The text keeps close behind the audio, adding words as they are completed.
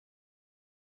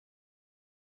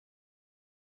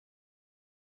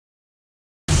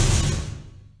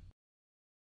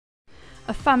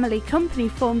A family company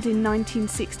formed in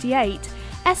 1968,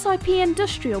 SIP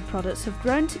Industrial Products have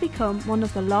grown to become one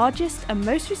of the largest and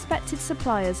most respected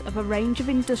suppliers of a range of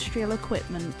industrial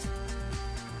equipment.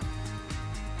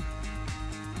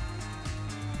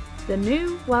 The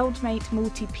new Weldmate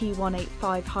Multi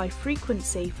P185 high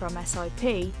frequency from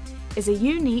SIP is a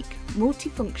unique,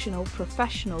 multifunctional,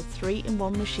 professional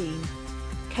 3-in-1 machine,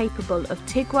 capable of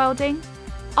TIG welding,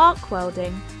 arc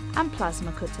welding and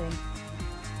plasma cutting.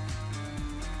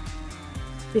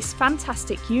 This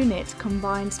fantastic unit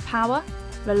combines power,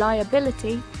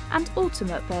 reliability and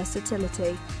ultimate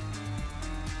versatility.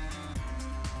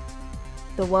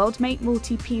 The Weldmate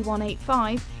Multi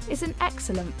P185 is an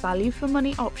excellent value for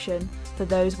money option for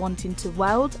those wanting to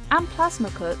weld and plasma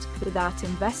cut without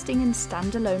investing in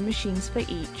standalone machines for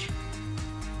each.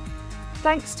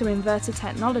 Thanks to inverter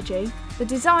technology, the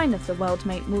design of the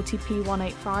Weldmate Multi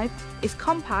P185 is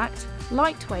compact,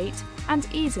 lightweight and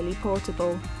easily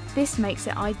portable. This makes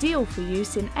it ideal for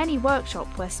use in any workshop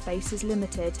where space is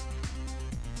limited,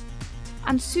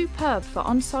 and superb for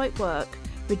on-site work,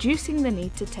 reducing the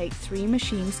need to take 3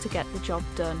 machines to get the job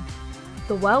done.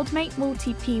 The Weldmate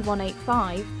Multi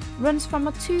P185 runs from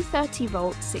a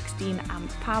 230-volt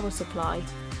 16-amp power supply,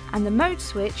 and the mode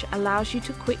switch allows you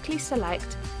to quickly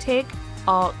select TIG,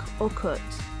 arc or cut.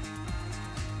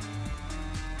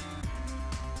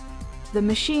 The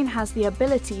machine has the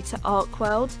ability to arc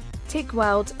weld, TIG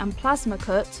weld and plasma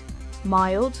cut,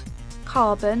 mild,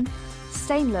 carbon,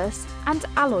 stainless and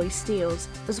alloy steels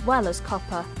as well as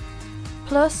copper,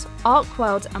 plus arc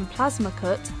weld and plasma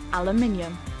cut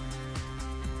aluminium.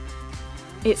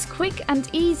 It's quick and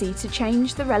easy to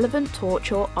change the relevant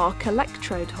torch or arc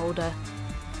electrode holder.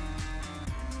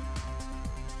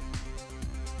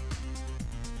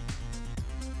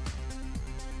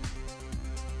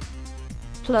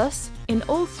 Plus, in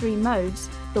all 3 modes,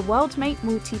 the Weldmate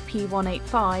Multi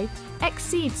P185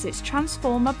 exceeds its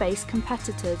transformer-based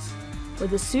competitors,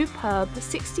 with a superb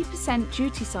 60%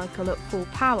 duty cycle at full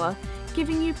power,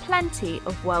 giving you plenty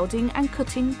of welding and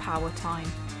cutting power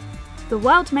time. The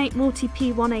Weldmate Multi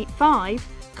P185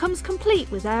 comes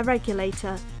complete with air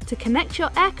regulator to connect your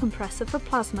air compressor for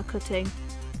plasma cutting,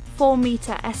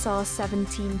 4-meter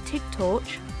SR17 TIG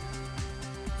torch,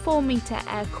 4-meter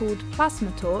air-cooled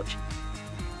plasma torch,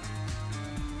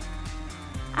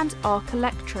 and arc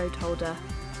electrode holder.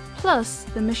 Plus,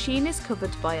 the machine is covered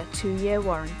by a 2-year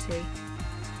warranty.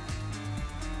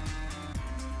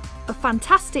 A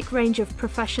fantastic range of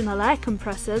professional air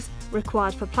compressors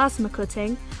required for plasma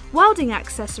cutting, welding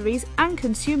accessories and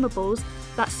consumables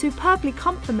that superbly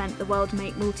complement the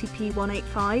Weldmate Multi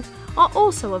P185 are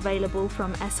also available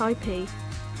from SIP.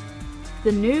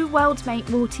 The new Weldmate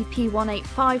Multi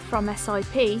P185 from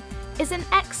SIP is an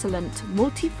excellent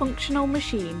multifunctional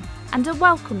machine and a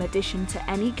welcome addition to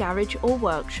any garage or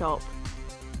workshop.